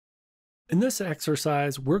In this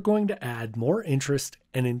exercise, we're going to add more interest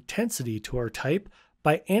and intensity to our type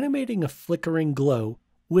by animating a flickering glow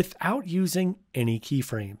without using any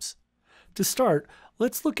keyframes. To start,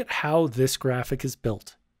 let's look at how this graphic is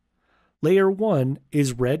built. Layer 1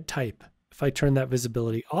 is red type. If I turn that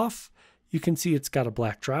visibility off, you can see it's got a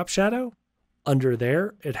black drop shadow. Under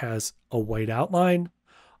there, it has a white outline.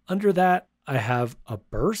 Under that, I have a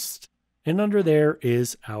burst. And under there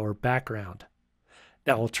is our background.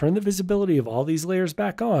 Now I'll turn the visibility of all these layers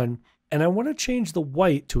back on, and I want to change the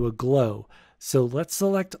white to a glow. So let's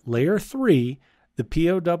select layer 3, the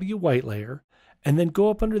POW white layer, and then go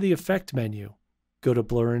up under the effect menu, go to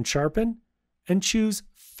blur and sharpen, and choose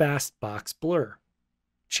fast box blur.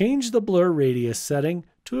 Change the blur radius setting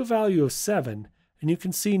to a value of 7, and you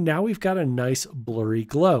can see now we've got a nice blurry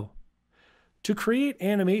glow. To create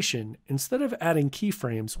animation, instead of adding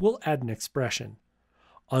keyframes, we'll add an expression.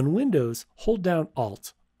 On Windows, hold down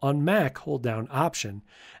Alt. On Mac, hold down Option,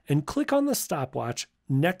 and click on the stopwatch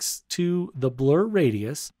next to the blur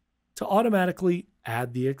radius to automatically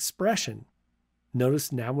add the expression.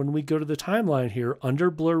 Notice now when we go to the timeline here, under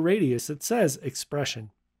blur radius, it says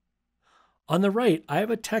expression. On the right, I have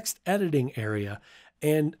a text editing area,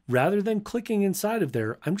 and rather than clicking inside of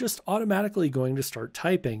there, I'm just automatically going to start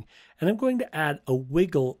typing, and I'm going to add a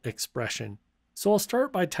wiggle expression. So I'll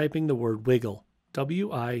start by typing the word wiggle,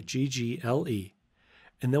 W-I-G-G-L-E,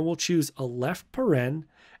 and then we'll choose a left paren,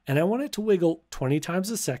 and I want it to wiggle 20 times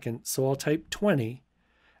a second, so I'll type 20,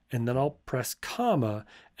 and then I'll press comma,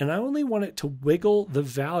 and I only want it to wiggle the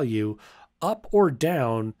value up or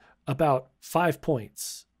down about 5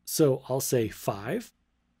 points. So I'll say 5,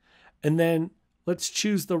 and then let's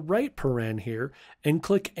choose the right paren here and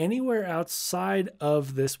click anywhere outside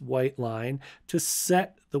of this white line to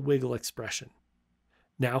set the wiggle expression.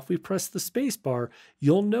 Now if we press the space bar,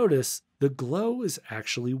 you'll notice the glow is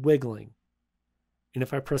actually wiggling. And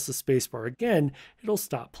if I press the space bar again, it'll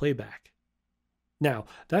stop playback. Now,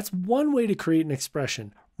 that's one way to create an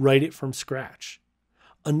expression, write it from scratch.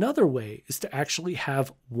 Another way is to actually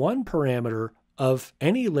have one parameter of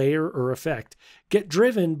any layer or effect get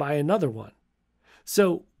driven by another one.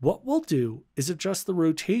 So what we'll do is adjust the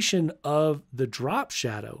rotation of the drop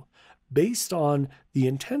shadow based on the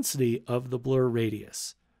intensity of the blur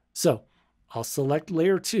radius. So I'll select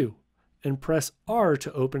layer 2 and press R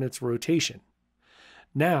to open its rotation.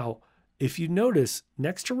 Now, if you notice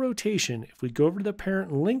next to rotation, if we go over to the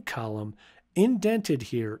parent link column, indented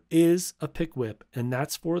here is a pick whip, and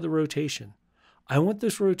that's for the rotation. I want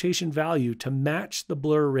this rotation value to match the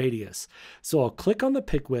blur radius. So I'll click on the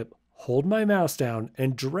pick whip, hold my mouse down,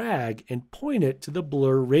 and drag and point it to the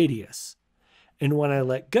blur radius. And when I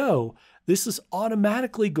let go, this is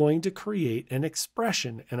automatically going to create an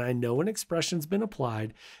expression, and I know an expression's been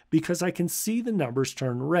applied because I can see the numbers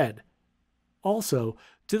turn red. Also,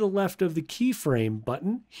 to the left of the keyframe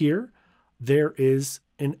button here, there is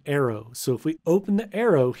an arrow. So if we open the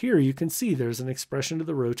arrow here, you can see there's an expression to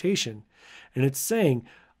the rotation. And it's saying,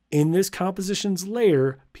 in this compositions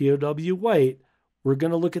layer, POW white, we're going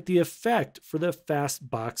to look at the effect for the fast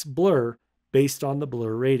box blur based on the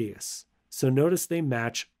blur radius. So notice they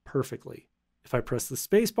match perfectly. If I press the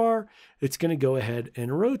space bar, it's going to go ahead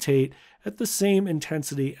and rotate at the same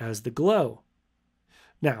intensity as the glow.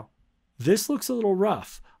 Now, this looks a little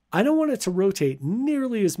rough. I don't want it to rotate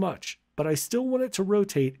nearly as much, but I still want it to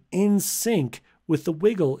rotate in sync with the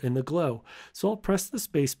wiggle in the glow. So I'll press the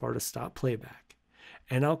space bar to stop playback.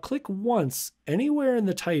 And I'll click once anywhere in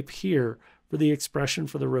the type here for the expression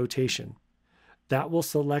for the rotation. That will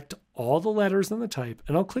select all the letters in the type,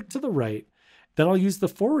 and I'll click to the right. Then I'll use the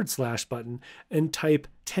 // button and type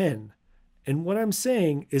 10. And what I'm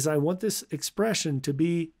saying is I want this expression to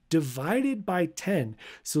be divided by 10.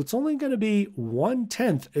 So it's only going to be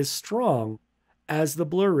 1/10 as strong as the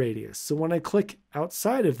blur radius. So when I click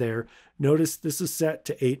outside of there, notice this is set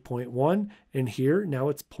to 8.1, and here now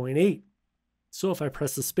it's 0.8. So if I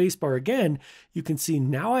press the space bar again, you can see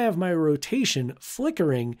now I have my rotation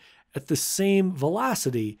flickering at the same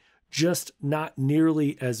velocity, just not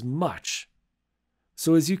nearly as much.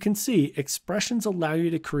 So as you can see, expressions allow you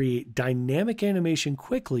to create dynamic animation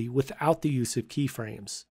quickly without the use of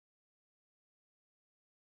keyframes.